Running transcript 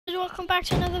welcome back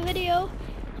to another video.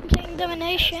 I'm playing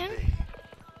Domination.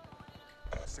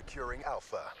 Securing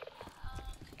Alpha.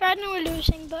 Right now we're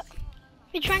losing, but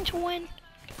we're trying to win.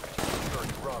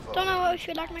 Don't know if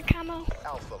you like my camo.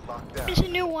 Alpha locked down. It's a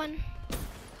new one.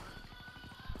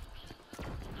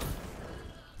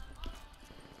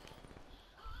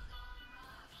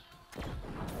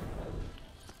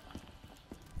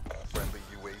 Friendly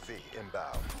UAV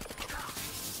inbound.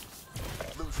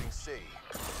 Losing C.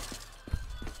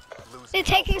 They're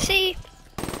taking C.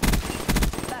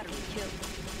 Battery kill.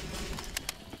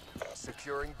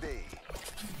 Securing B.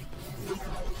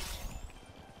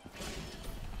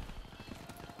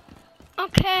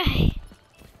 Okay.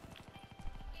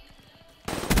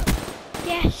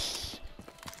 Yes.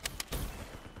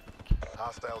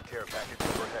 Hostile care package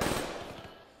overhead.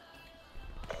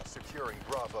 Securing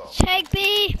Bravo. Take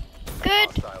B. Good.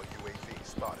 Hostile UAV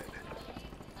spotted.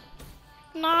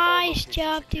 Nice All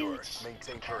job, locations secure. dudes.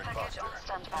 Maintain current posture.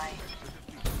 Standby.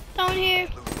 Down here.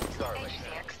 Losing Charlie.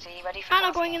 HCXD ready for I'm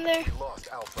not going in there. We lost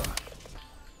Alpha.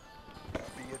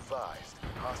 Be advised.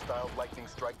 Hostile lightning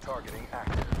strike targeting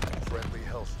active. Friendly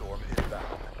Hellstorm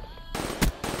inbound.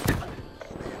 Be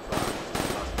advised.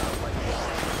 Hostile lightning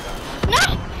strike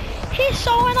inbound. No! He's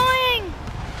so annoying!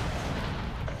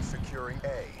 Securing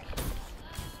A.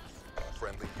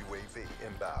 Friendly UAV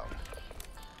inbound.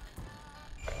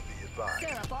 Be advised.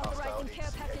 Sarah, Hostile authorizing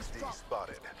care package HCXD drop.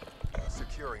 spotted.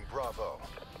 Securing Bravo.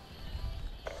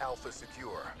 Alpha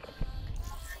secure.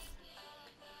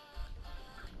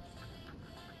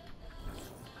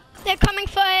 They're coming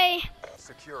for A.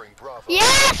 Securing Bravo.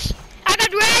 Yes! I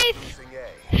got Wraith! Losing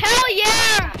A. Hell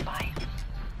yeah! Standby.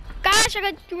 Guys, I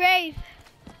got Wraith.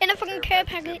 In a fucking care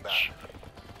package package.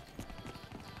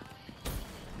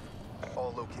 inbound.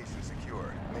 All locations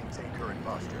secure. Maintain current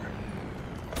posture.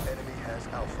 Enemy has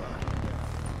Alpha.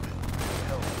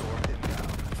 Hellstorm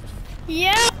inbound.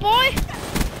 Yeah, boy!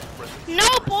 Friendly No,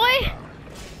 Cerberus boy! inbound.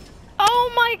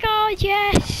 Oh my god,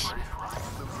 yes!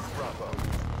 Losing Bravo.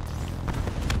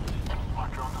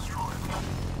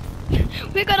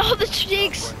 We got all the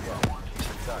streaks.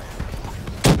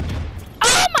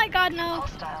 Oh my god, no.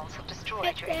 Hostiles have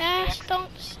destroyed your Yes, HCXD.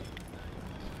 don't.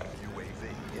 UAV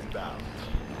inbound.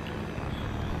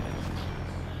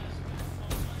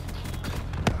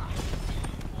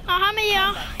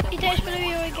 Ja, i dag spiller vi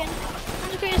jo igen. Og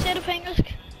nu kan jeg sætte på engelsk.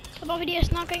 Det er bare fordi jeg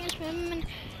snakker engelsk med dem, men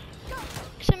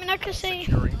som I nok kan se,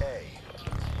 Securing A.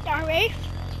 jeg har Wraith.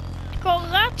 Det går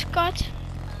ret godt.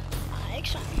 Nej, ikke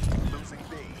sådan. Losing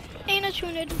B.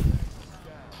 21-19.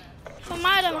 For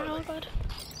mig der var noget godt.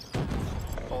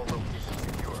 All locations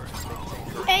secure.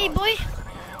 Maintain current Hey boy!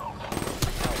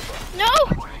 No!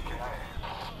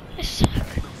 Yes.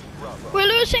 Losing Bravo.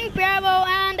 We're losing Bravo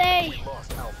and A.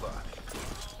 Lost Alpha.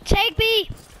 Take B!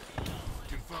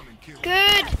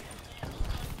 Good!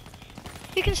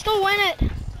 We can still win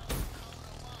it.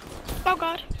 Oh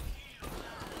god.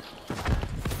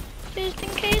 Just in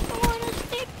case I wanna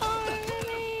sneak on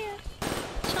me.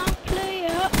 Some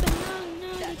player up and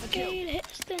down the gate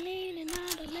hits the knee and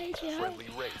not a lazy hoe. Friendly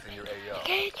Wraith in your AO.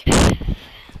 Gate.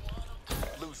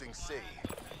 Losing C.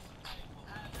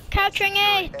 Capturing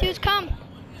A. Dudes, come.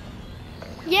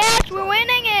 Yes, we're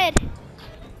winning it.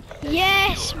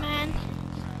 Yes, man.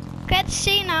 Get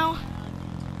C now.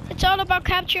 It's all about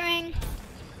capturing.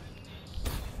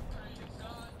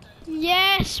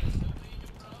 Yes.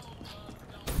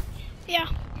 Yeah.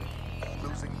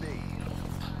 Losing B.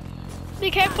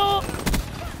 Be careful.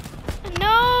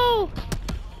 No.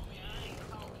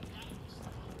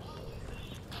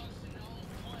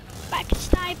 Back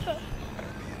sniper.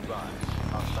 Be advised.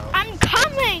 Hostile I'm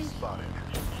coming. spotted.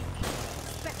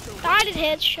 I did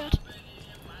headshot.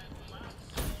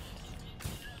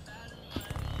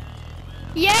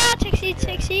 Yeah, take C,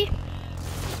 take C.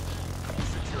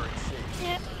 Securing C.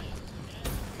 Yeah.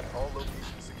 All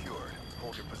locations secured.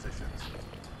 Hold your positions.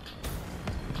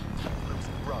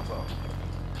 Losing Bravo.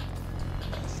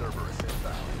 Cerberus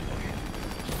inbound.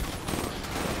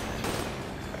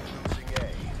 Losing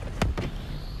A.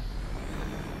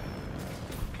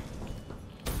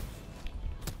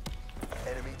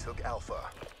 Enemy took Alpha.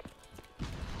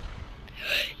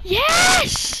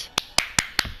 Yes!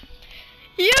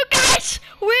 You guys,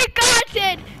 we got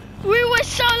it! We were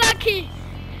so lucky!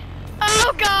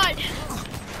 Oh god!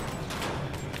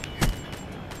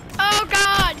 Oh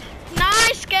god!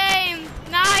 Nice game!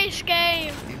 Nice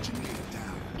game!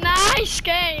 Nice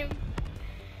game!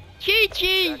 GG!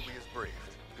 Exactly as briefed.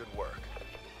 Good work.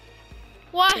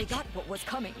 They What? got what was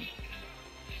coming.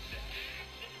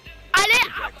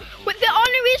 But the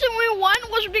only reason we won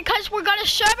was because we got a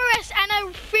Cerberus and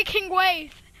a freaking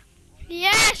Wave.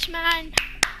 Yes, man.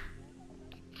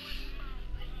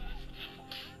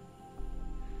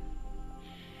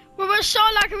 was so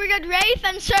lucky we got Wraith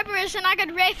and Cerberus, and I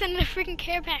got Wraith in the freaking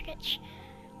care package.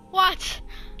 What?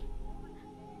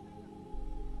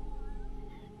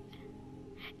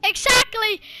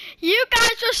 Exactly! You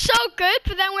guys were so good,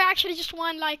 but then we actually just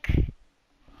won, like...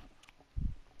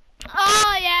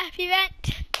 Oh yeah, vi vandt.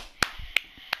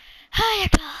 Jeg er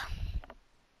glad.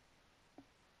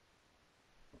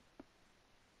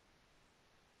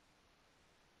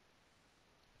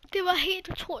 Det var helt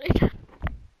utroligt.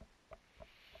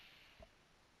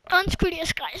 Undskyld, jeg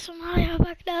skreg så meget. Jeg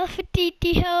var glad, fordi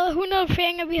de havde 100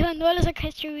 penge, og vi havde 0, og så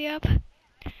kastede vi op.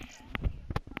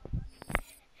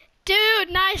 Dude,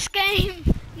 nice game.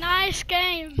 Nice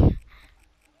game.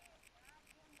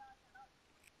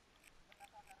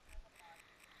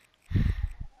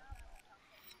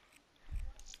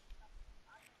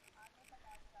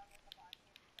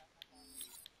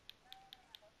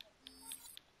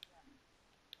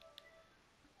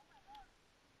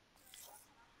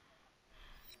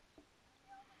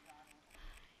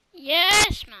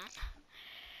 Yes, man.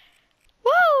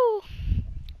 Woo!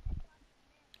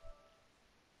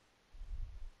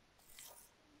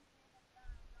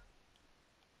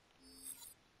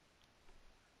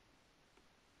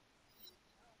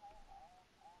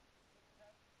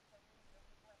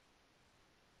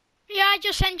 Yeah, I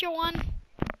just sent you one.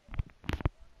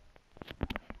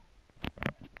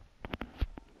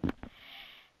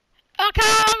 Okay,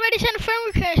 I already sent a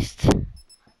friend request.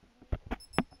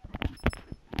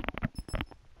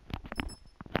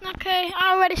 Okay,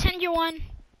 I already sent you one.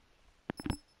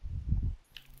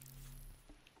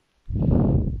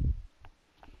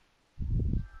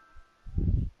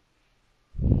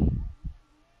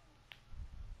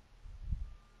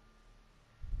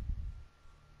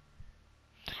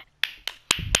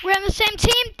 We're on the same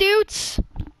team, dudes.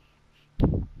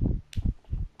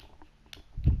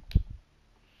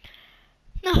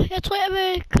 Nå, jeg tror jeg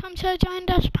vil komme til at join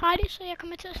deres party, så jeg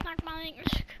kommer til at snakke meget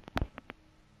engelsk.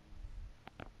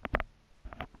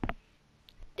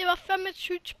 Det var fandme et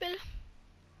sygt spil.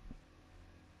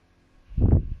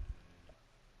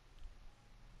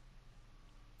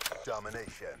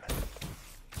 Domination.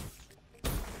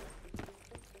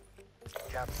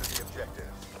 Capture the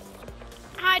objective.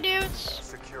 Hi, dudes.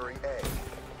 Securing A.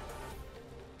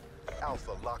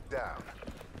 Alpha locked down.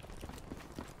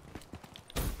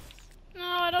 No,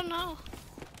 I don't know.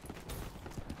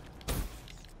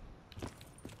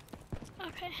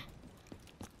 Okay.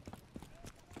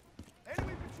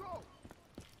 Enemy patrol.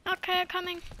 Okay,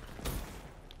 coming.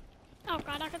 Oh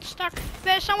god, I got stuck.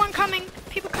 There's someone coming.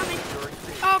 People coming.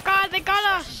 Oh god, they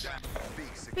got us. B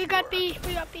secure. We got B.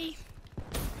 We got B.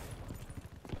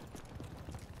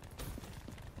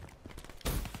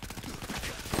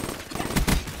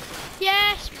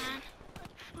 Yes, man.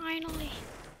 Finally.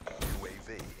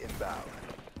 UAV inbound.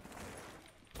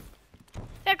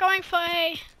 They're going for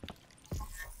A.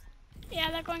 Yeah,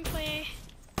 they're going for A.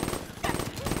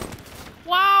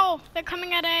 Wow, they're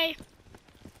coming at A.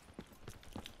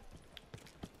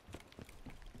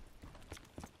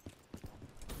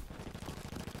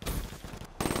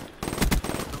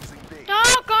 Losing B.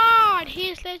 Oh god, he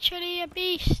is literally a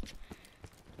beast.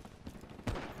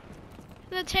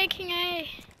 They're taking A.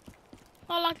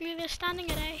 Well, luckily they're standing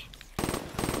at A.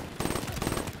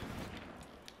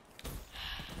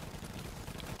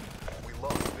 We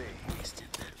lost B.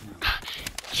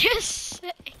 You're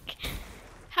sick.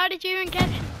 How did you even get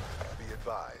it? Be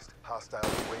advised. Hostile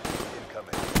UAV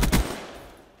incoming.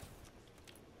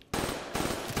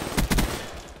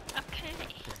 Okay.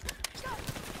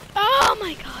 Oh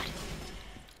my god.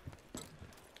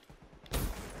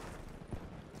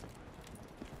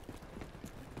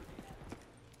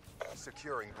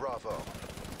 Securing Bravo.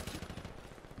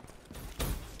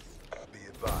 Be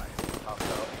advised.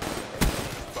 Hostile UAV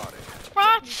spotted.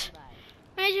 What?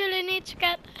 Majorly need to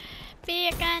get B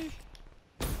again.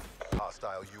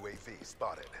 Hostile UAV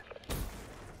spotted.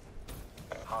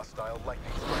 Hostile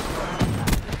lightning strike.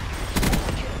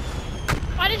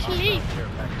 Why did he leave? Care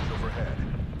package overhead.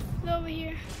 He's over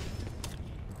here.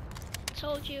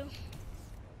 Told you.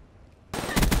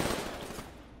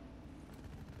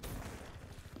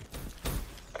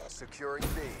 Securing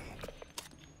B.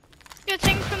 You're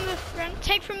taking from the front.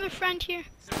 Take from the front here.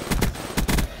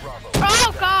 Bravo.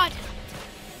 Oh god.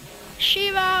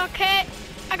 Shiva, okay.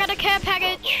 I got a care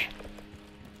package.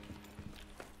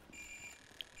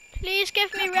 Please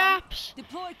give me wraps.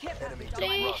 Deploy care Enemy package. to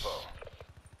Please.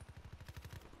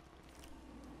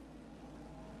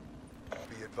 Bravo.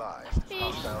 Be advised. Please.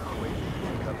 Hostile UAV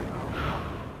incoming.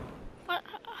 What?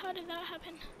 How did that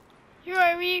happen?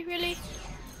 UAV, really?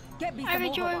 Get me I some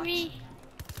got Overwatch. UAV.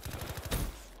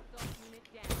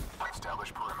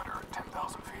 Establish perimeter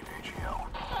 10,000 feet AGL.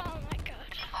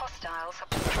 Hostiles have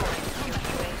destroyed your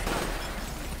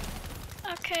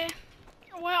UAV. Okay.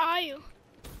 Where are you?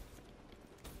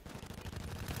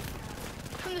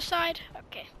 From the side.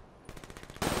 Okay.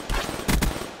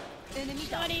 Enemy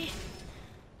Sorry.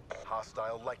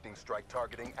 Hostile lightning strike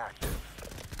targeting active.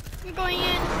 We're going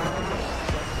in.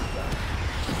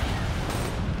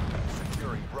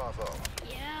 Securing Bravo.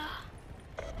 Yeah.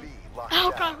 B locked Oh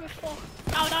down. god, we're full.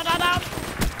 Out, out, out, out.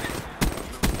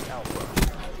 Losing Alpha.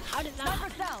 How did that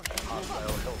happen? Hostile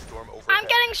Hellstorm overhead. I'm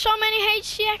getting so many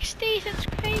HCXDs, it's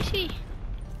crazy.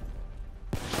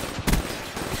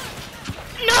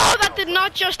 No, that did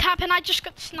not just happen. I just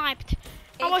got sniped.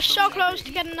 I was so close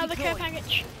to get another care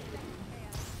package.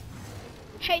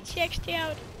 HCXD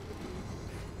out.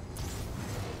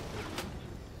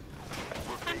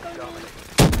 I'm going in.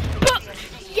 But,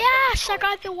 yes, I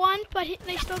got the one, but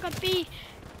they still got B.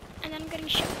 And then I'm getting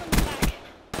shot from the back.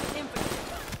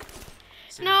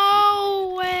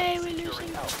 No way, we're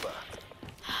losing. Alpha.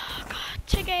 Oh god,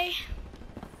 take A.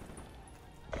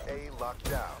 A locked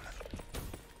down.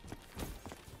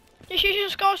 Just use your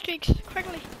score streaks,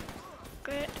 quickly.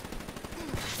 Good.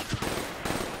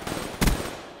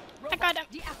 I got him.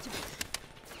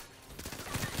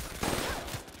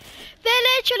 They're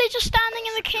literally just standing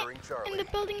in the Securing Charlie. in the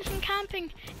buildings and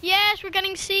camping. Yes, we're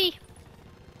getting C.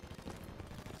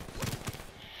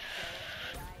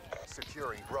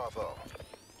 Securing Bravo.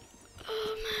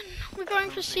 Oh man, we're going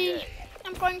for C.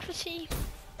 I'm going for C.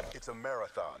 It's a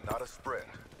marathon, not a sprint.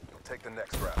 You'll take the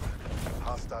next round.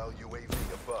 Hostile UAV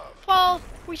above. Well,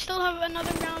 we still have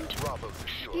another round. Bravo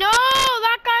secure. No,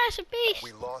 that guy is a beast.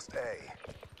 We lost A.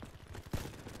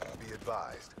 Be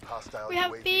advised. Hostile We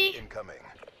have UAV B. incoming.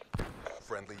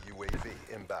 Friendly UAV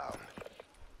inbound.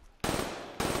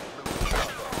 Losing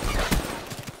Bravo.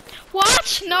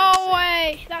 What? No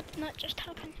way. That did not just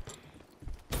happen.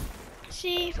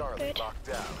 C, Charlie good. locked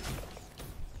down.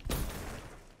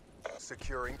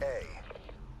 Securing A.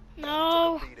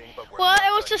 No. Took a beating, but we're Well, not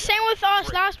it was done the same yet. with us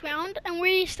Great. last round, and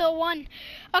we still won.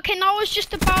 Okay, now it's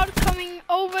just about coming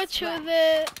over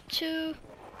to.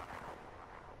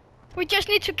 We just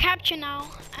need to capture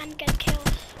now and get kills.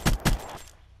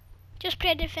 Just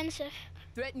play defensive.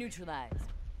 Threat neutralized.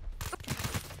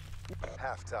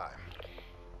 Halftime.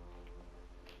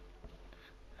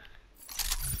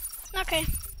 Okay.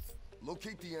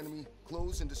 Locate the enemy,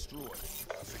 close and destroy.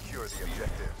 Secure the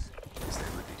objectives.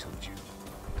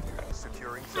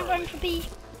 Securing I'm going Charlie. for B.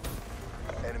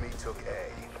 Enemy took A.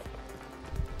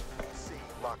 C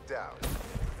locked down.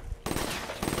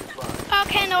 Advised.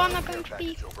 Okay, no, I'm not Care going for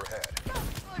B. package overhead.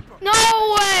 No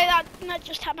way! That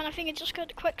just happened. I think it just got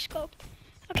a quick scope.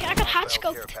 Okay, I got hot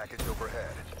Hostile care scoped. package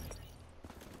overhead.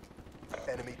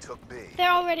 Enemy took B. They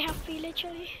already have B,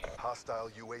 literally. Hostile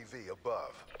UAV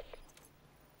above.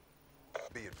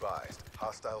 Be advised.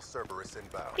 Hostile Cerberus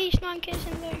inbound. B snunk is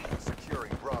in there.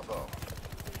 Securing Bravo.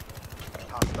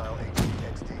 Hostile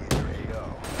HCXD in your AO.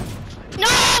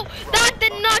 No! That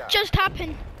did not just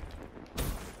happen.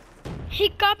 He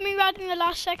got me right in the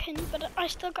last second, but I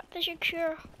still got the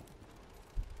secure.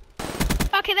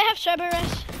 Okay, they have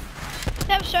Cerberus.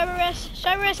 They have Cerberus.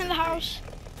 Cerberus in the house.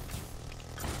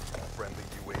 Friendly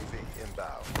UAV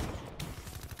inbound.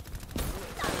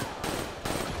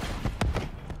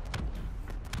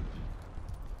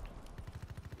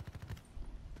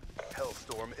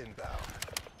 Hellstorm inbound.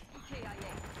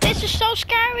 This is so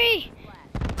scary.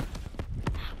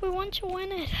 We want to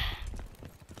win it.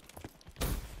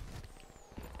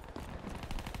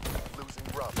 Losing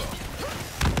Bravo.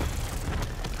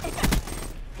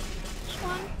 This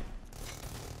one.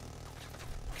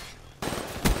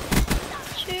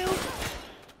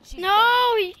 2.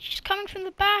 No, he's coming from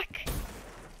the back.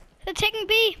 They're taking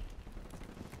B.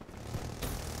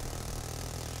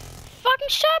 Fucking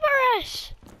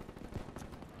Cerberus!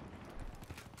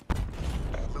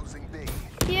 Losing B.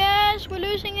 Yes, we're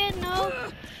losing it. No,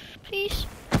 please.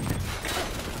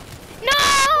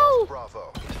 No!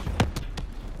 Bravo.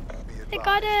 Be They advised.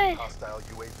 got it. Hostile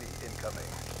UAV incoming.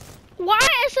 Why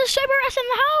is the Cerberus in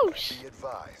the house? Be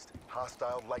advised.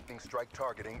 Hostile lightning strike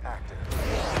targeting active.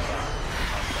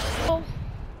 Oh,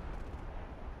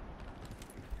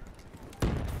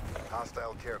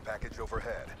 Hostile care package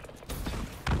overhead.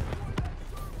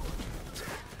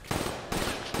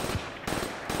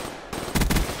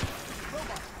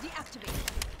 Robot deactivated.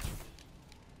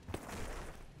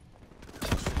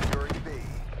 Securing B.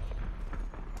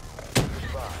 Be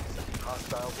advised.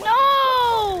 Hostile lightning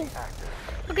No! strike targeting active.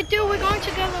 okay, dude, we're going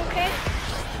together, okay?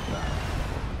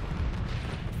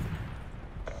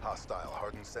 Hostile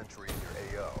hardened sentry in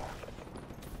your AO.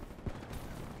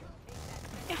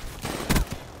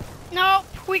 Nope,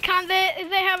 we can't.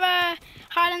 They have a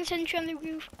silent sentry on the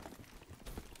roof.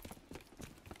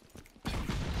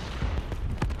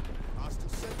 Hostile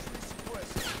sentry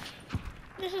suppressed.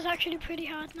 This is actually pretty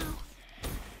hard now.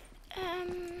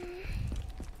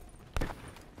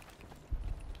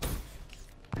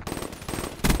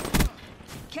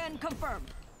 Can confirm.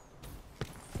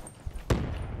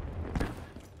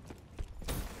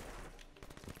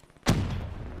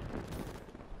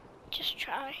 Just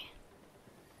try.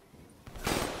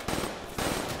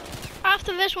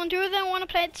 After this one, do you then want to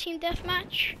play a team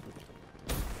deathmatch?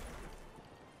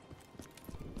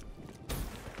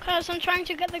 Because I'm trying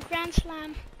to get the Grand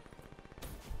Slam.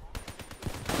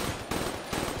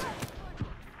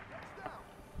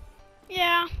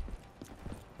 Yeah.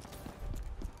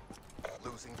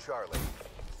 Losing Charlie.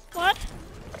 What?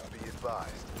 Be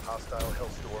advised. Hostile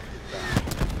Hellstorm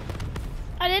inbound.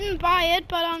 I didn't buy it,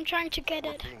 but I'm trying to get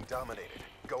We're it. being dominated.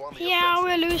 Go on the Yeah,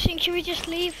 offensive. we're losing. Should we just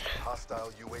leave?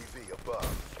 Hostile UAV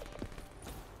above.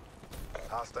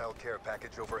 Hostile care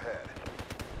package overhead.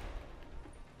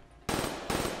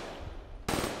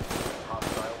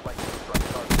 Hostile lightning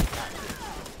strike target active.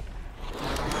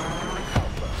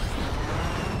 Alpha.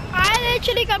 I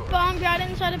literally got bombed right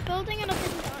inside a building and I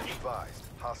didn't die. Advised.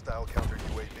 Hostile counter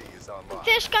UAV is online.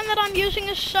 This gun that I'm using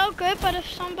is so good, but if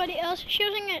somebody else is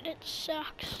using it, it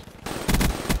sucks.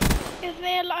 If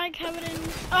they like have it in...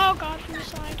 Oh god, from the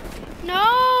side.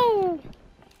 No!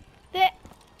 The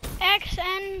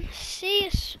XNC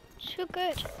is too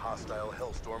good. Hostile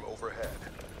Hellstorm overhead.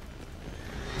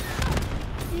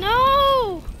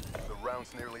 No! The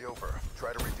round's nearly over.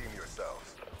 Try to redeem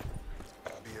yourselves.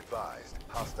 Be advised.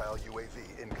 Hostile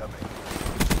UAV incoming.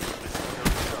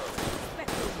 Securing Charlie.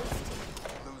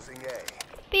 Losing A.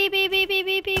 B, B, B, B,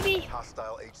 B, B, B.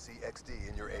 Hostile HCXD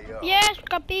in your AO. Yes,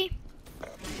 got B.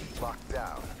 Locked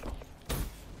down.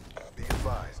 Be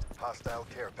advised. Hostile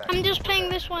care package. I'm just playing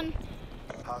overhead. this one.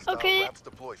 Hostile Okay. Labs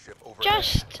deploy ship overhead.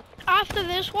 Just after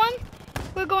this one,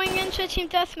 we're going into a team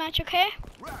deathmatch, okay?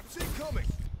 Raps incoming.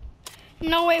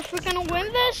 No way, if we're gonna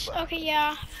win this? Okay,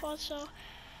 yeah, I thought so.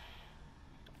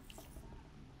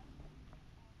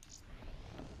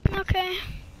 Okay.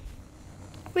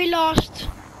 We lost.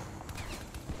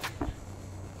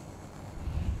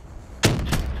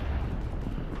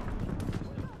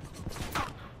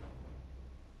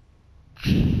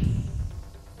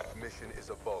 Mission is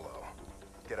a bolo.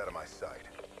 Get out of my sight.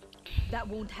 That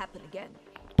won't happen again.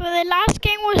 But the last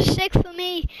game was sick for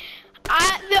me.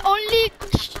 The only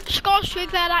score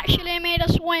streak that actually made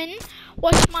us win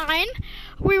was mine.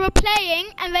 We were playing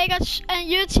and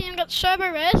your team got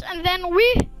Cerberus and then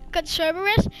we got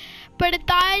Cerberus, but it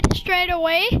died straight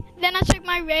away. Then I took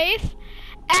my Wraith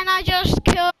and I just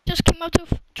came up to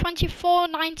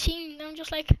 24-19. I'm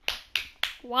just like,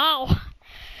 wow.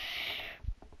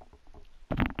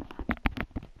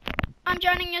 I'm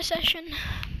joining your session.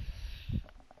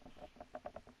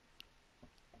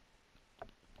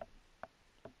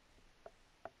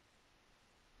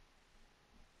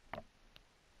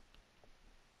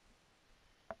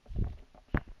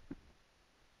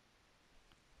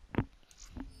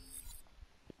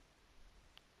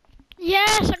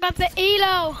 Yes, I got the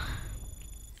ELO.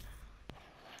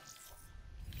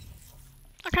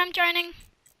 Okay, I'm joining.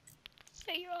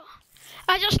 There you are.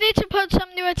 I just need to put some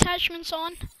new attachments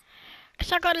on,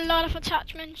 because I got a lot of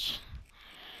attachments.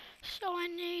 So I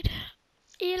need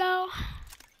ELO.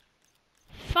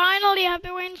 Finally, I've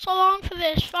been waiting so long for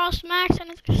this. Fast max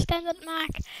and extended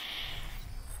max.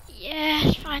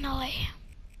 Yes, finally.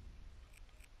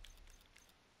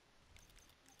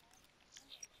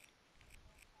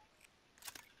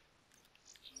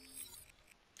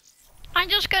 I'm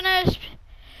just gonna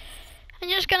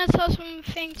tell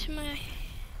something to my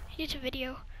YouTube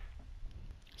video.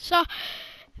 Så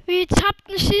vi tabte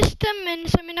den sidste, men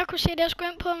som I nok kunne se, da jeg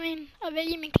skulle ind på og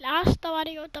vælge min klasse,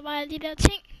 der var alle de der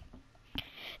ting.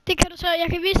 Det kan du så, jeg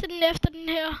kan vise den efter den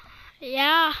her.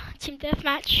 Ja, Team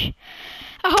Deathmatch.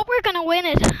 I hope we're gonna win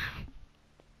it.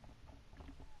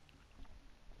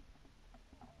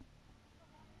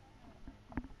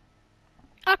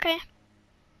 Okay.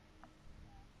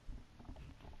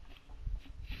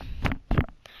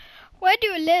 Where do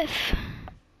you live?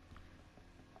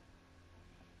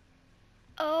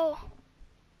 Oh.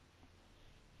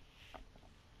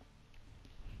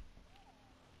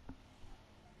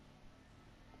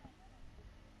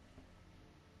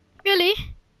 Really?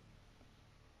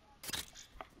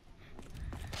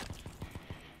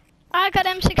 I got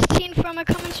M16 from a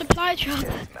common supply drop.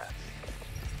 CDP.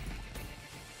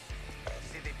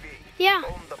 Yeah.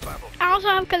 Own the battle. I also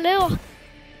have Galil.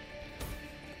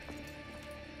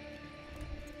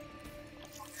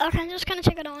 Okay, I'm just gonna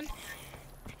take it on.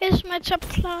 It's my top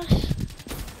class.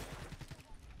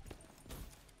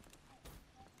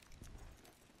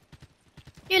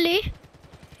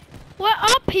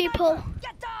 people.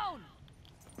 Get down!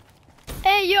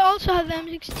 Hey, you also have the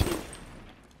M16.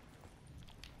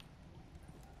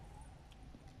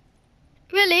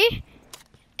 Really?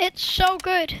 It's so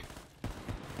good.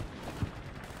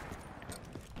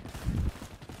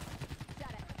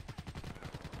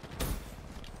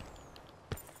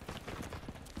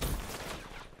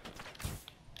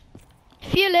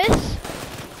 Fearless?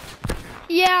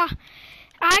 Yeah,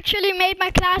 I actually made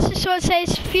my classes so it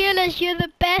says Fearless, you're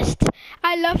the best,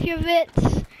 I love your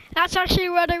vids. That's actually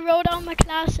what I wrote on my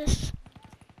classes.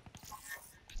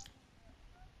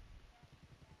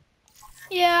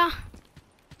 Yeah.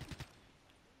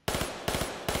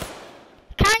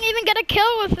 Can't even get a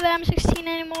kill with the M16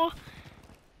 anymore.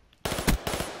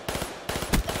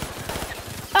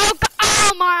 Oh,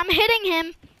 oh my, I'm hitting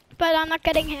him, but I'm not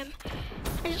getting him.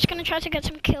 I'm just gonna try to get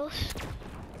some kills.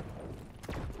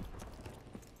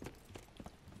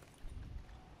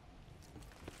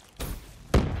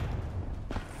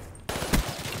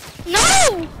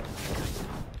 No!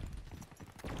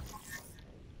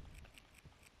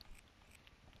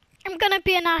 I'm gonna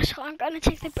be an asshole. I'm gonna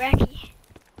take the brekkie.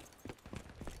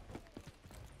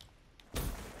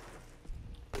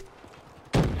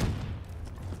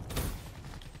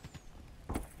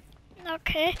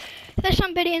 Okay, there's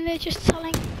somebody in there just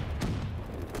selling.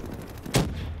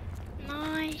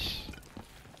 Nice.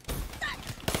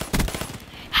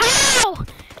 How?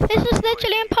 This is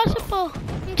literally impossible.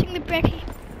 I'm taking the brekkie.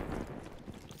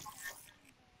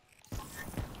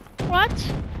 What?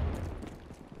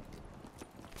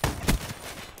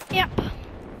 Yep.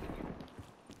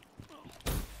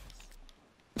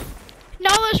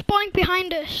 Now they're spawning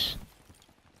behind us.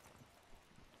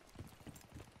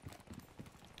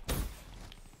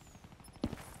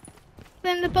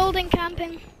 They're in the building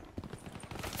camping.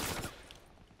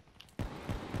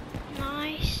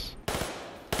 Nice.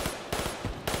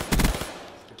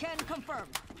 Can confirm.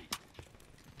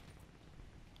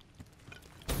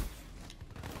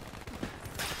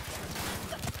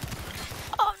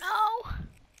 Oh no!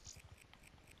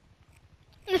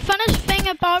 The funnest thing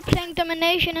about playing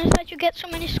Domination is that you get so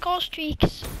many score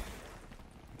streaks.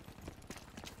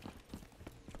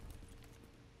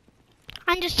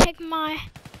 I'm just taking my,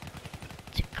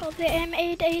 it's called the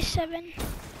M8A7.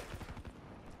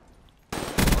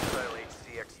 Hostile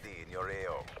HCXD in your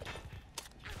AO.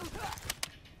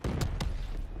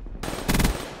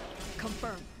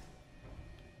 Confirm.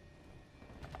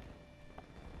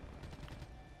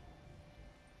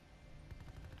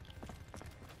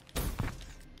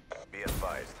 Be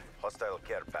advised, hostile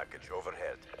care package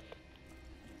overhead.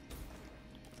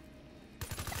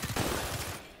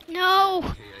 No!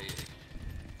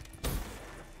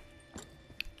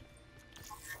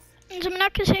 Som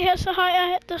nok kan se her, så har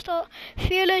jeg, der står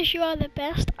Fearless, you are the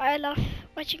best, I love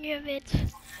watching your vids.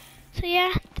 Så ja,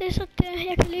 det er så det,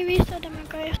 jeg kan lige vise dig, det man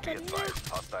gør efter Be den.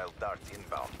 advised, hostile dart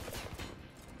inbound.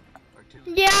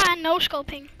 Ja, no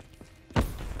scoping.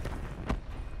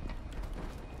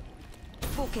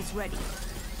 Focus ready.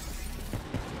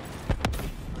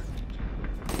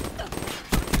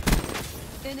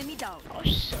 Enemy down. Åh,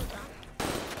 sådan.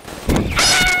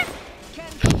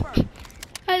 Can confirm.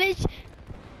 At least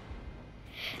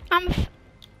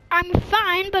I'm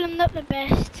fine, but I'm not the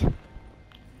best.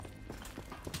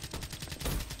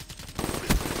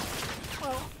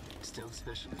 Oh. Stealth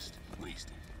specialist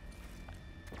wasted.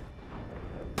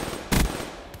 Be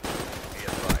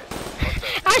advised,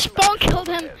 hostile I spawn killed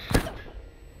him.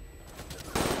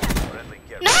 friendly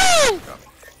care No! package incoming.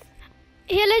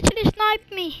 He literally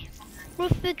sniped me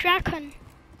with the dragon.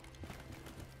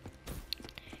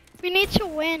 We need to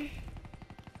win.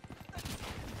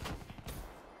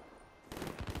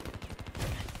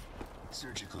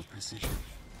 Surgical precision.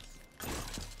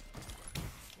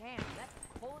 Damn, that's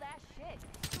cold ass shit.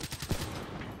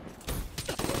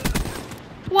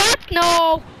 What?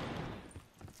 No.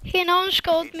 He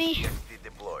no-scoped me. HCXD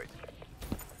deployed.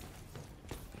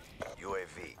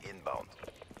 UAV inbound.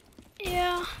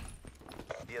 Yeah.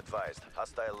 Be advised,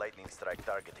 hostile lightning strike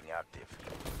targeting active.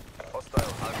 Hostile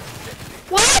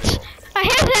HCXD. What? I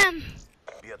hit him.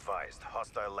 Be advised,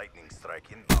 hostile lightning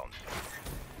strike inbound.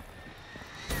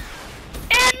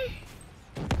 In.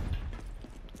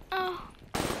 Oh.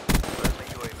 Friendly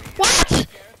UAV. What?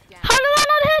 How did I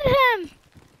not hit him?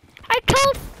 I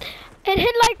killed. It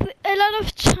hit like a lot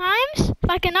of times,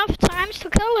 like enough times to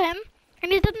kill him,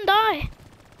 and he didn't die.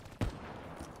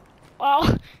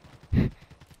 Wow.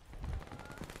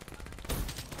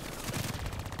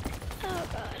 Oh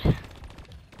god.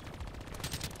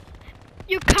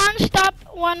 You can't stop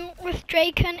one with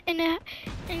Draken in a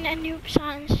noob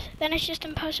science. Then it's just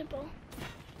impossible.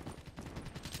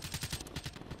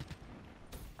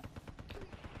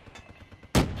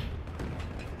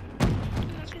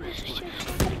 it's just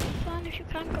not gonna be fun if you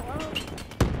can't go out.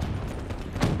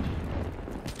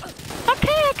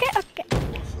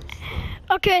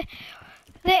 Okay.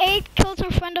 The 8 kills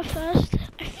in front of us.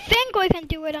 I think we can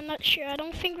do it, I'm not sure. I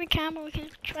don't think we can, but we can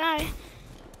try.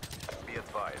 Be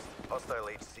advised, hostile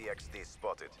HCXD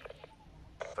spotted.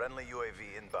 Friendly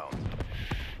UAV inbound.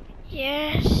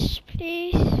 Yes,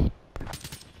 please.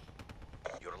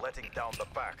 You're letting down the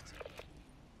pact.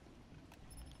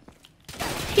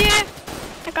 Here!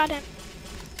 I got him.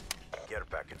 Care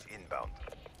package inbound.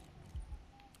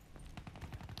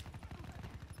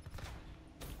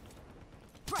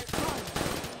 Firebreak.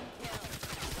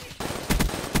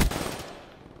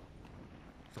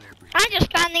 I'm just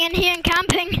standing in here and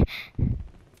camping.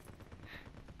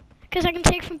 Because I can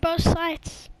take from both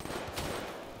sides.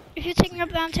 If you're taking up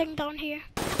there, I'm taking down here.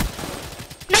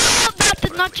 No, that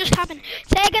did not just happen.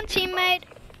 Second teammate.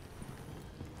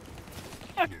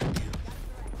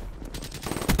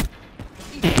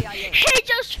 ECIA. He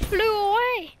just flew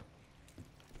away.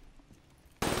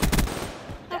 Oh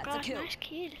That's a god, kill. nice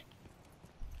kill.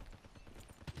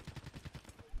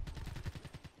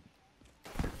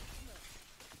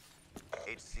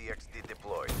 HCXD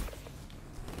deployed.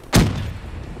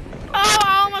 Oh,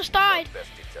 I almost died. Best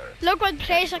deterrent. Look what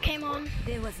place I came on.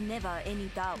 There was never any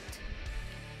doubt.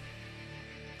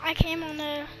 I came on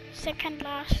the second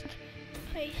last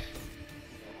place.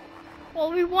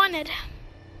 Well, we won it.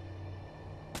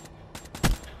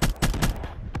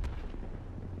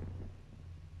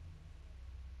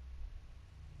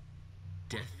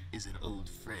 Death is an old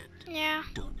friend. Yeah.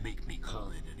 Don't make me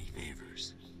call in any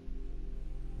favors.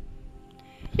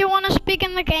 You wanna speak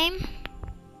in the game?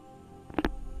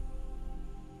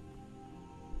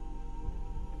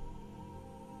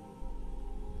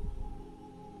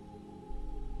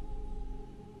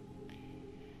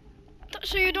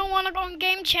 So you don't wanna go in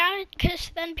game chat? Cause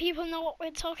then people know what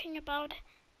we're talking about.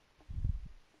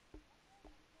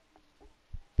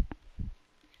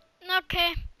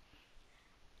 Okay.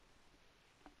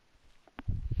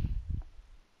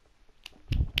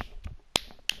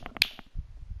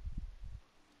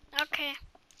 Okay.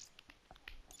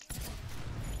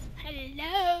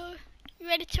 Hello. You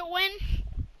ready to win?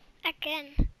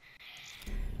 Again.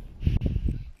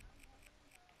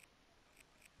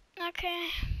 Okay.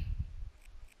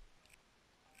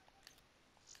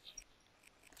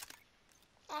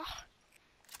 Oh.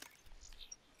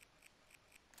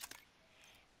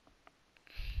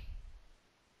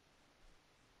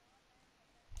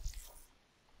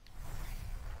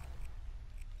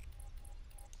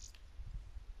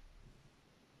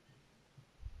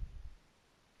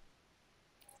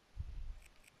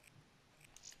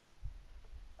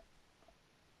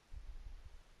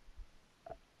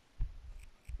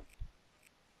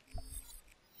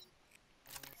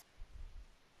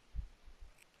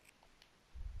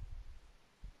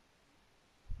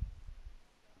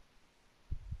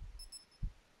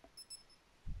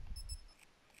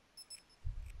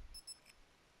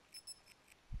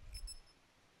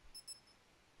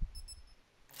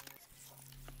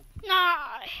 No.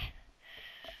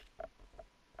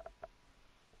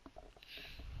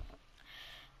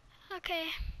 Okay.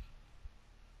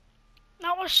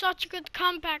 That was such a good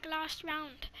comeback last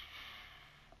round.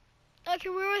 Okay,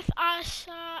 we're with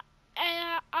Asasa.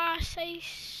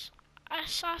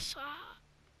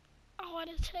 Oh, what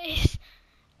it says?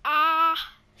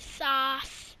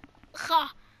 Asas.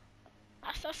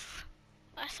 Asas.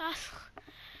 Asas.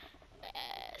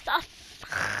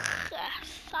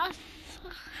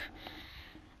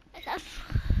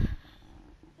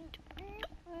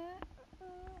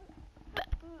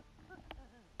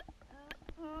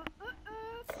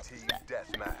 Team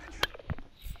deathmatch.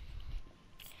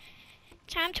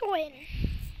 Time to win.